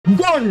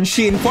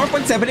Genshin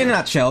 4.7 in a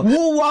nutshell.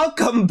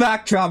 Welcome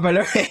back,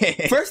 traveler.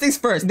 First things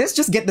first, let's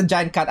just get the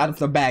giant cat out of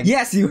the bag.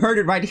 Yes, you heard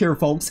it right here,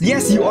 folks.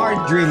 Yes, you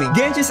aren't dreaming.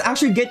 Genshin is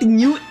actually getting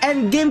new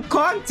endgame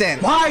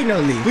content.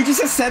 Finally! Which is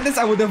a sentence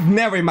I would have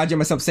never imagined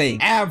myself saying.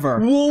 Ever.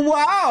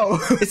 Wow!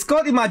 It's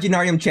called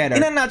Imaginarium Cheddar.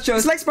 In a nutshell,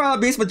 it's like Spiral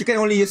Beast, but you can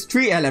only use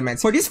 3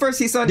 elements. For this first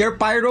season, they're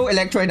Pyro,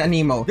 Electro, and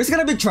Anemo. There's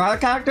gonna be trial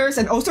characters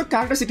and also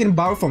characters you can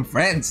borrow from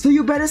friends. So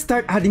you better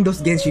start adding those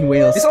Genshin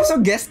whales. There's also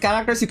guest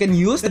characters you can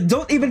use that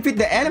don't even fit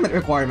the element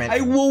requirement.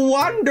 I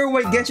wonder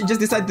why Genshin just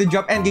decided to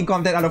drop endgame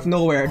content out of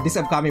nowhere this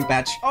upcoming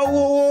patch.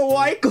 Oh,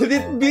 why could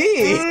it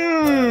be?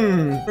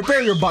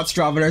 Prepare your bots,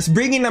 travelers.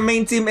 Bring in a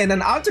main team and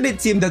an alternate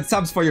team that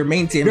subs for your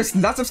main team. There's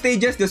lots of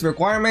stages, there's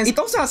requirements. It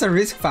also has a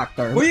risk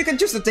factor, where you can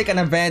choose to take an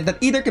event that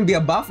either can be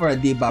a buff or a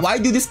debuff. Why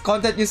do this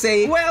content, you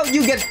say? Well,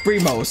 you get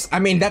primos. I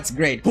mean, that's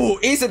great. Who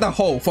isn't a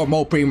hoe for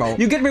more primo?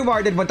 You get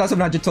rewarded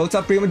 1,100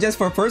 total primogems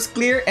for first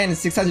clear and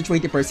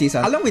 620 per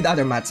season, along with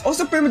other mats.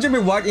 Also, primogem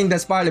reward in the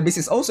Spiral Abyss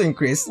is also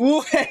increased.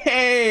 Ooh,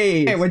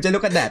 hey, would you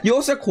look at that? You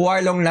also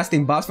acquire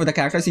long-lasting buffs for the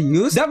characters you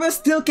use that will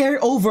still carry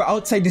over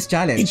outside this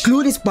challenge,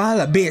 including Spiral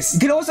Abyss. You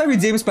can also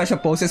redeem special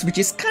poses, which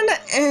is kinda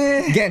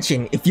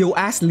Genshin, if you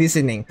ask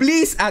listening,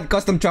 please add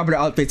custom traveler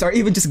outfits or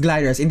even just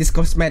gliders in these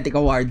cosmetic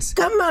awards.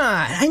 Come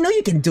on, I know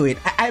you can do it.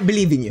 I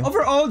believe in you.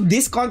 Overall,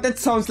 this content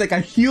sounds like a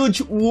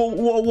huge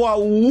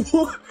win.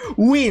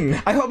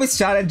 I hope it's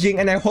challenging,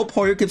 and I hope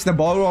Hoyo keeps the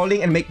ball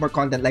rolling and make more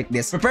content like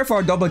this. Prepare for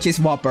a double cheese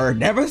whopper.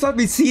 Never thought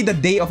we'd see the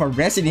day of a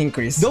resin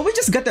increase, though we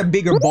just got a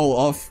bigger bowl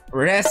of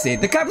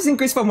resin. The cap is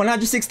increased from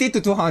 160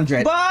 to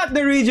 200, but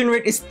the regen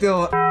rate is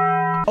still...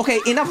 Okay,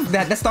 enough of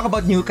that. Let's talk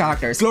about new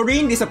characters.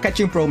 Chlorinde is a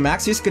catching pro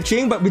max. She's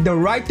catching, but with the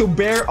right to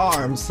bear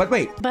arms. But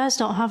wait. Bears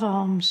don't have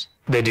arms.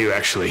 They do,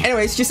 actually.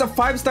 Anyways, she's a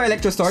 5-star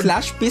Electro Sword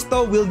 /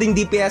 pistol wielding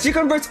DPS. She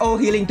converts all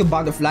healing to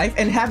Bond of Life,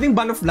 and having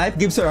Bond of Life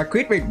gives her a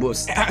crit rate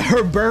boost.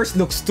 Her burst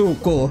looks too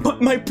cool,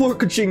 but my poor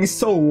Kuching is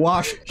so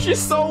washed. She's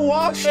so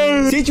washed.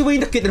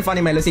 Sigewinne, the cute and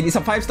funny Melocene, is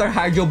a 5-star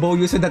Hydro Bow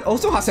user that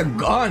also has a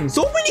gun.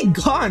 So many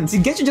guns.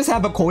 You get to just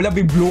have a collab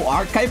with Blue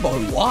Archive or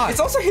what? It's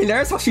also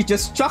hilarious how she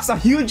just chucks a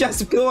huge ass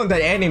skill on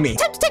the enemy.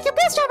 Time to take your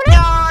piss, traveler.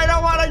 No, I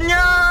don't wanna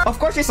know. Of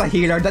course, she's a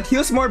healer that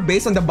heals more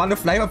based on the Bond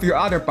of Life of your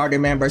other party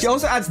members. She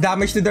also adds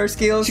damage to their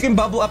skill. She can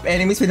bubble up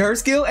enemies with her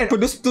skill and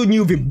produce 2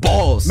 new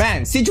balls.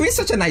 Man, Sigewinne is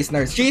such a nice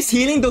nurse. She's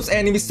healing those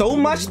enemies so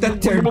much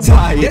that they're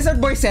dying.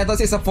 Desert Boy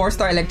Setos is a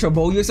 4-star Electro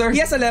Bow user. He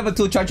has a level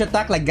 2 charge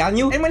attack like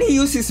Ganyu, and when he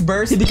uses his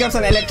burst, he becomes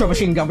an Electro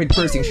Machine Gun with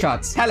piercing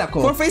shots. Hella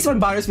cool. For phase 1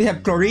 banners, we have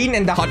Chlorinde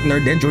and the Hot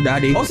Nerd Dendro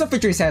Daddy, also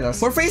featuring Setos.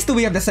 For phase 2,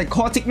 we have the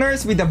Psychotic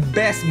Nurse with the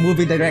best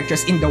movie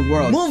directors in the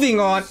world. Moving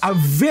on, a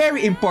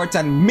very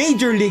important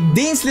Major League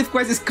Dane Sleep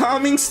quest is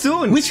coming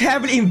soon, which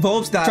heavily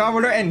involves the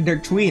Traveler and their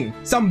twin.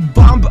 Some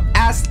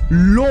bomb-ass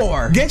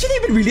lore. Genshin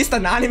even released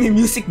an anime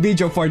music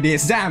video for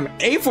this. Damn,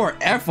 A for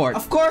effort.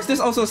 Of course, there's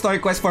also a story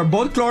quest for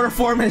both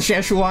Chloroform and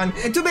Szechuan,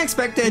 and to be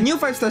expected, a new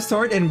 5-star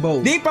sword and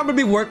bow. They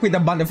probably work with the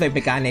Bond of Life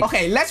mechanic.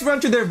 Okay, let's run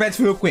through the events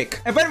real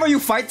quick. Event where you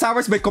fight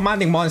towers by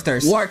commanding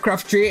monsters.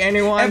 Warcraft 3,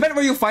 anyone? Event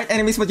where you fight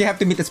enemies but you have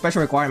to meet the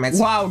special requirements.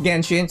 Wow,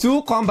 Genshin.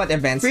 2 combat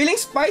events. Feeling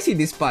spicy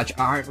this patch,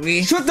 aren't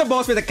we? Shoot the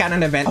balls with a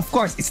cannon event. Of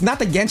course, it's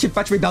not a Genshin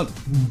patch without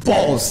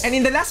balls. And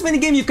in the last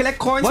minigame, you collect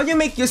coins while you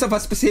make use of a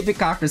specific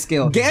character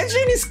skill.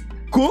 Genshin is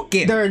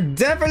cooking. They're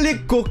definitely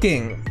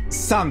cooking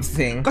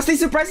something, because they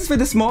surprise us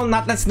with a small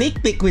Natlan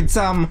sneak peek with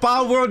some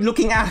Power World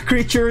looking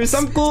creatures,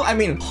 some cool,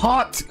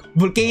 hot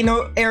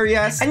volcano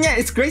areas, and yeah,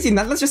 it's crazy.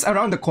 Natlan's just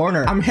around the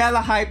corner. I'm hella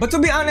hyped, but to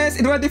be honest,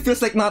 it already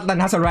feels like Natlan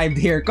has arrived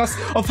here because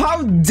of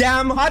how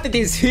damn hot it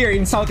is here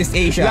in Southeast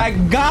Asia.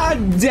 Like,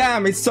 god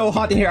damn, it's so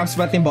hot in here. I'm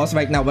sweating balls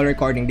right now while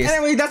recording this.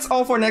 Anyway, that's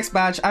all for next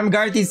patch. I'm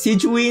guaranteed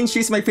Sigewinne.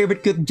 She's my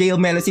favorite cute jail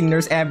Melocene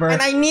nurse ever,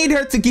 and I need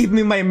her to give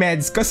me my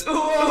meds because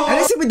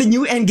honestly, with the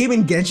new endgame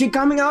in Genshin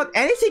coming out,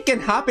 anything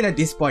can happen at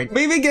this point.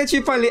 Maybe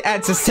Genshin finally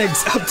adds a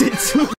sex update soon.